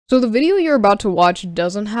So the video you're about to watch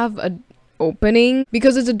doesn't have a opening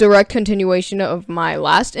because it's a direct continuation of my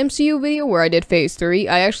last MCU video where I did phase 3.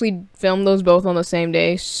 I actually filmed those both on the same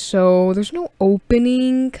day, so there's no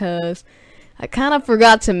opening because I kind of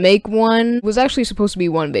forgot to make one. It was actually supposed to be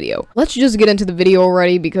one video. Let's just get into the video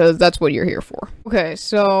already because that's what you're here for. Okay,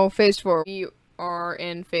 so phase 4. We are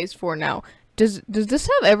in phase 4 now. Does this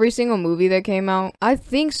have every single movie that came out? I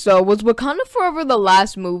think so. Was Wakanda Forever the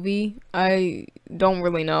last movie? I don't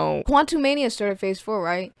really know. Quantumania started phase 4,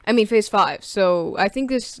 right? I mean phase 5. So I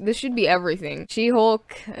think this should be everything.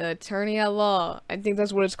 She-Hulk, Attorney at Law. I think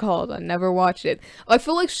that's what it's called. I never watched it. I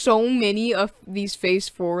feel like so many of these phase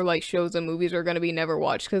 4 like shows and movies are gonna be never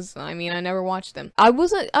watched because I mean I never watched them. I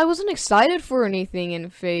wasn't excited for anything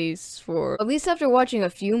in phase 4. At least after watching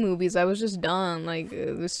a few movies, I was just done. Like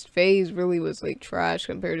this phase really was like trash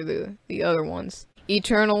compared to the other ones.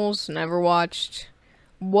 Eternals, never watched.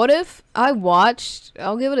 What If I watched?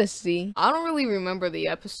 I'll give it a C. I don't really remember the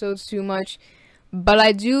episodes too much, but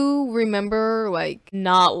I do remember like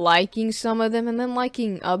not liking some of them and then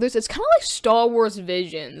liking others. It's kind of like Star Wars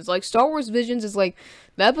Visions. Like Star Wars Visions is like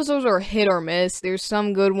the episodes are hit or miss. There's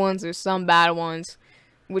some good ones, there's some bad ones,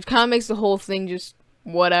 which kind of makes the whole thing just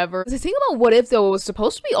whatever. The thing about What If though, it was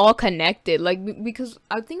supposed to be all connected, like because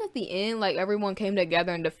I think at the end like everyone came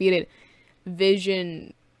together and defeated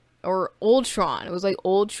Vision or Ultron. It was like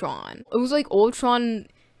Ultron. It was like Ultron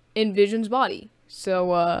in Vision's body.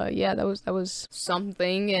 So yeah, that was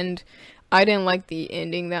something, and I didn't like the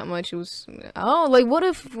ending that much. It was like What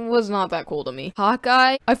If was not that cool to me.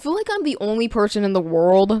 Hawkeye, I feel like I'm the only person in the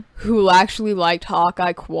world who actually liked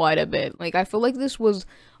Hawkeye quite a bit. Like I feel like this was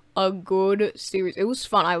a good series. It was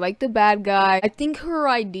fun. I liked the bad guy. I think her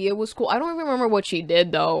idea was cool. I don't even remember what she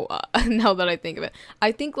did though, now that I think of it.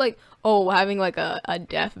 I think like, oh, having like a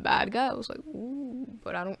deaf bad guy, I was like, ooh,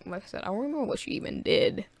 but I don't, like I said, I don't remember what she even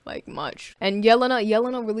did, like much. And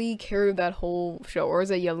Yelena really carried that whole show, or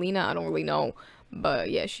is it Yelena? I don't really know,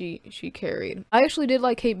 but yeah, she carried. I actually did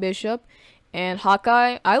like Kate Bishop. And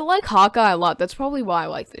Hawkeye, I like Hawkeye a lot. That's probably why I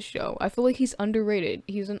like this show. I feel like he's underrated.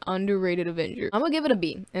 He's an underrated Avenger. I'm gonna give it a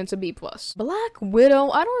B, and it's a B+. Black Widow,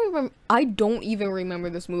 I don't even remember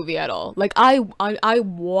this movie at all. Like, I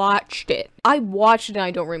watched it. I watched it and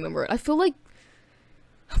I don't remember it. I feel like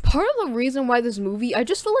part of the reason why I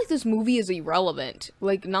just feel like this movie is irrelevant.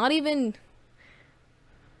 Like, not even...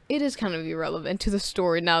 It is kind of irrelevant to the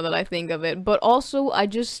story now that I think of it. But also, I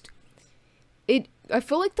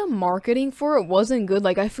feel like the marketing for it wasn't good.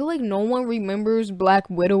 Like, I feel like no one remembers Black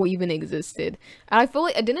Widow even existed. And I feel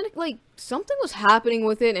like something was happening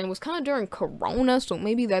with it, and it was kind of during Corona, so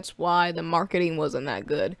maybe that's why the marketing wasn't that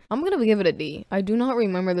good. I'm gonna give it a D. I do not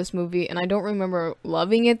remember this movie, and I don't remember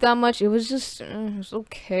loving it that much. It was just, it was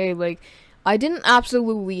okay. Like, I didn't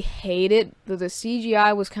absolutely hate it, but the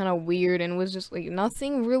CGI was kind of weird, and was just, like,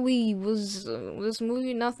 nothing really was, this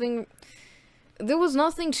movie, nothing... There was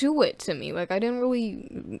nothing to it to me. Like, I didn't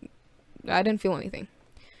feel anything.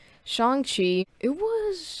 Shang-Chi, it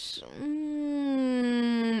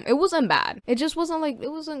wasn't bad. It just wasn't, like, it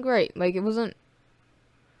wasn't great. Like, it wasn't,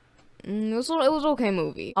 it was okay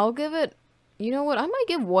movie. I'll give it, you know what, I might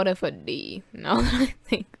give What If a D, now that I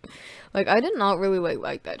think. Like, I did not really,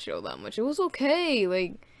 like that show that much. It was okay,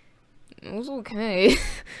 like, it was okay.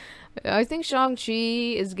 I think Shang-Chi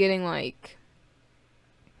is getting, like...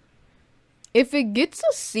 If it gets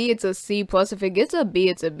a C, it's a C+. If it gets a B,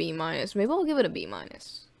 it's a B-. Maybe I'll give it a B-.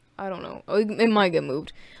 I don't know. It might get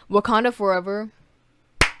moved. Wakanda Forever.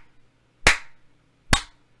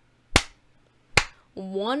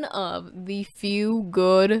 One of the few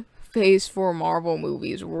good Phase 4 Marvel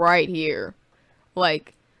movies right here.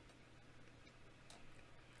 Like,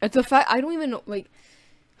 it's a fact. I don't even know, like,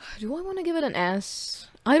 do I want to give it an S?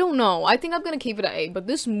 I don't know. I think I'm gonna keep it at A, but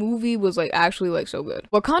this movie was, like, actually, like, so good.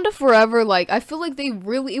 Wakanda Forever, like, I feel like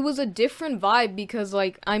it was a different vibe because,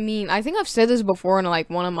 like, I mean, I think I've said this before in,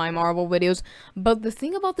 like, one of my Marvel videos, but the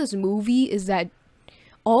thing about this movie is that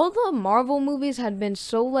all the Marvel movies had been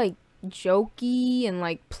so, like, jokey and,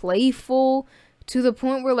 like, playful to the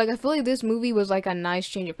point where, like, I feel like this movie was, like, a nice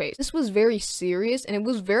change of pace. This was very serious, and it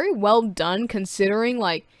was very well done considering,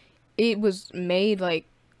 like, it was made, like,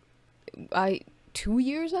 2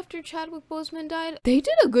 years after Chadwick Boseman died. They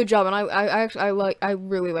did a good job, and I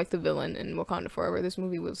really like the villain in Wakanda Forever. This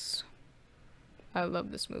movie was, I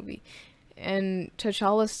love this movie. And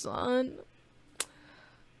T'Challa's son,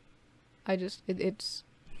 it's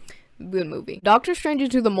a good movie. Doctor Strange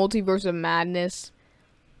Into the Multiverse of Madness.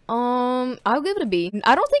 I'll give it a B.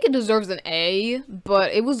 I don't think it deserves an A,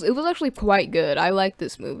 but it was actually quite good. I like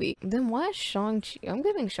this movie. Then why is Shang-Chi? I'm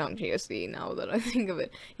giving Shang-Chi a C now that I think of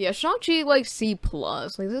it. Yeah, Shang-Chi like C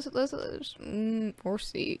plus. Like this or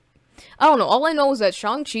C. I don't know. All I know is that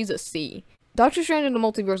Shang-Chi's a C. Doctor Strange in the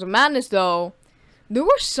Multiverse of Madness, though, there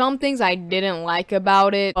were some things I didn't like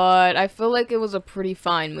about it, but I feel like it was a pretty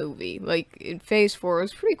fine movie. Like, in Phase 4, it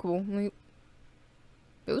was pretty cool. Like,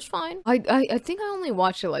 it was fine. I think I only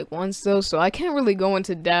watched it like once, though, so I can't really go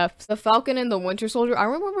into depth. The Falcon and the Winter Soldier, I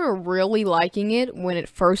remember really liking it when it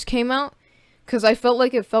first came out. Because I felt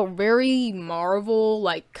like it felt very Marvel,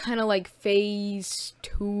 like, kind of like Phase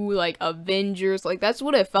 2, like, Avengers. Like, that's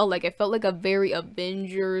what it felt like. It felt like a very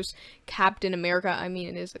Avengers, Captain America. I mean,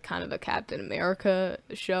 it is a kind of a Captain America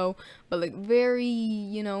show. But, like, very,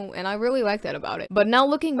 you know, and I really like that about it. But now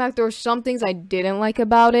looking back, there were some things I didn't like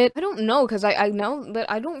about it. I don't know, because I know that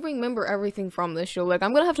I don't remember everything from this show. Like,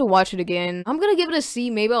 I'm gonna have to watch it again. I'm gonna give it a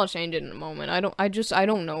C. Maybe I'll change it in a moment. I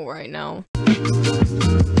don't know right now.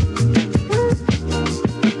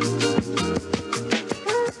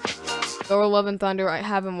 Thor: Love and Thunder I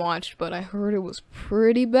haven't watched, but I heard it was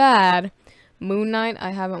pretty bad. Moon Knight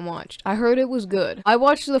I haven't watched. I heard it was good. I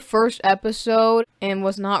watched the first episode and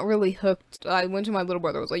was not really hooked. I went to my little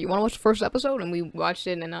brother, was like, you want to watch the first episode? And we watched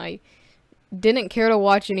it, and I didn't care to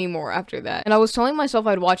watch anymore after that. And I was telling myself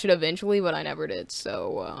I'd watch it eventually, but I never did.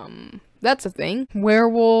 So, that's a thing.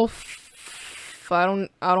 Werewolf, I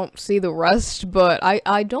don't see the rest, but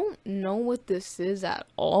I don't know what this is at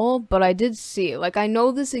all, but I did see it. Like, I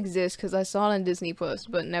know this exists because I saw it on Disney Plus,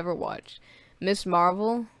 but never watched. Miss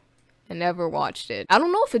Marvel, I never watched it. I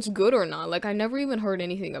don't know if it's good or not. Like, I never even heard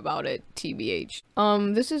anything about it, TBH.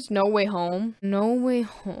 This is No Way Home. No Way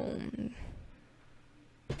Home.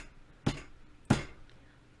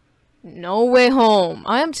 No Way Home.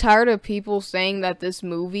 I am tired of people saying that this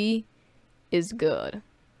movie is good.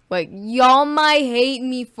 Like, y'all might hate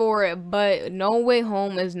me for it, but No Way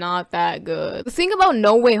Home is not that good. The thing about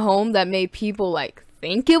No Way Home that made people, like,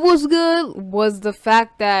 think it was good was the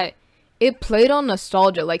fact that it played on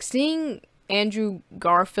nostalgia. Like, seeing Andrew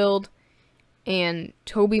Garfield and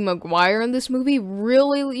Tobey Maguire in this movie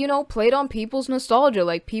really, you know, played on people's nostalgia.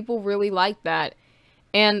 Like, people really liked that.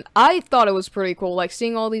 And I thought it was pretty cool, like,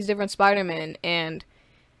 seeing all these different Spider-Man and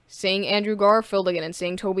seeing Andrew Garfield again and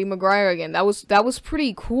seeing Tobey Maguire again. That was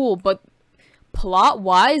pretty cool, but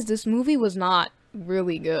plot-wise, this movie was not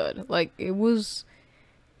really good. Like, it was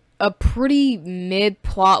a pretty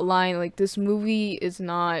mid-plot line. Like, this movie is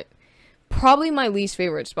not probably my least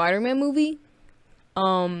favorite Spider-Man movie.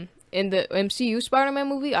 In the MCU Spider-Man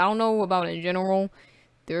movie, I don't know about in general.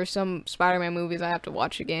 There are some Spider-Man movies I have to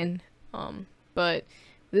watch again. But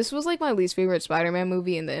this was like my least favorite Spider-Man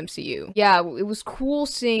movie in the MCU. Yeah, it was cool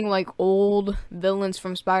seeing like old villains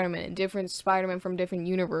from Spider-Man and different Spider-Man from different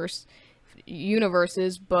universes,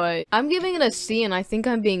 but I'm giving it a C, and I think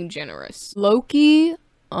I'm being generous. Loki, it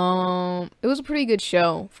was a pretty good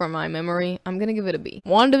show from my memory. I'm gonna give it a B.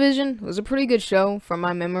 WandaVision was a pretty good show from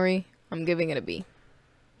my memory. I'm giving it a B.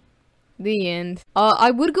 The end.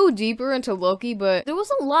 I would go deeper into Loki, but there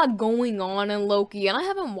was a lot going on in Loki, and I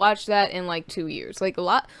haven't watched that in like 2 years. Like,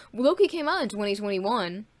 Loki came out in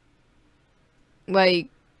 2021. Like,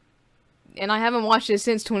 and I haven't watched it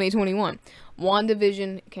since 2021.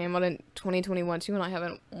 WandaVision came out in 2021 too, and I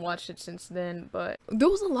haven't watched it since then, but there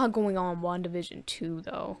was a lot going on in WandaVision too,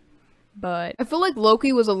 though. But I feel like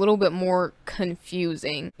Loki was a little bit more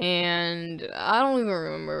confusing, and I don't even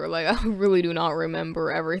remember. Like, I really do not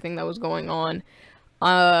remember everything that was going on.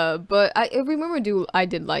 But I remember I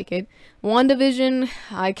did like it. WandaVision,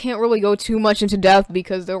 I can't really go too much into depth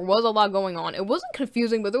because there was a lot going on. It wasn't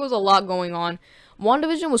confusing, but there was a lot going on.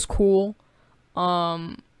 WandaVision was cool.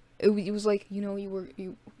 It was like, you know,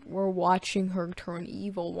 you were watching her turn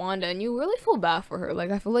evil, Wanda, and you really feel bad for her.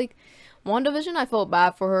 Like, I feel like WandaVision, I felt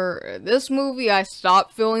bad for her. This movie, I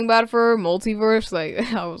stopped feeling bad for her. Multiverse,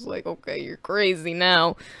 like, I was like, okay, you're crazy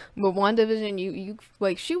now. But WandaVision, you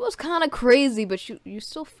like, she was kind of crazy, but you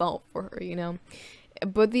still felt for her, you know?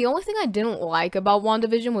 But the only thing I didn't like about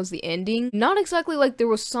WandaVision was the ending. Not exactly like there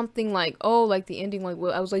was something like, oh, like the ending, like,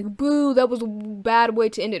 I was like, boo, that was a bad way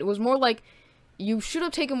to end it. It was more like, you should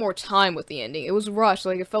have taken more time with the ending. It was rushed.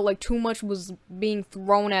 Like, it felt like too much was being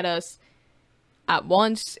thrown at us at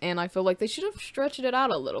once, and I feel like they should have stretched it out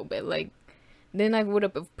a little bit. Like, then I would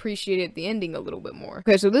have appreciated the ending a little bit more.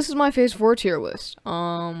 Okay, so this is my Phase 4 tier list.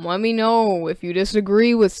 Let me know if you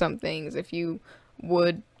disagree with some things, if you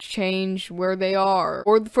would change where they are,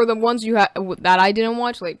 or for the ones you that I didn't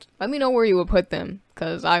watch, like let me know where you would put them,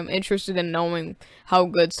 because I'm interested in knowing how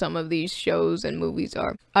good some of these shows and movies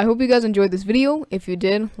are. I hope you guys enjoyed this video. If you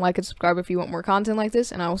did, like and subscribe if you want more content like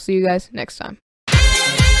this, and I will see you guys next time.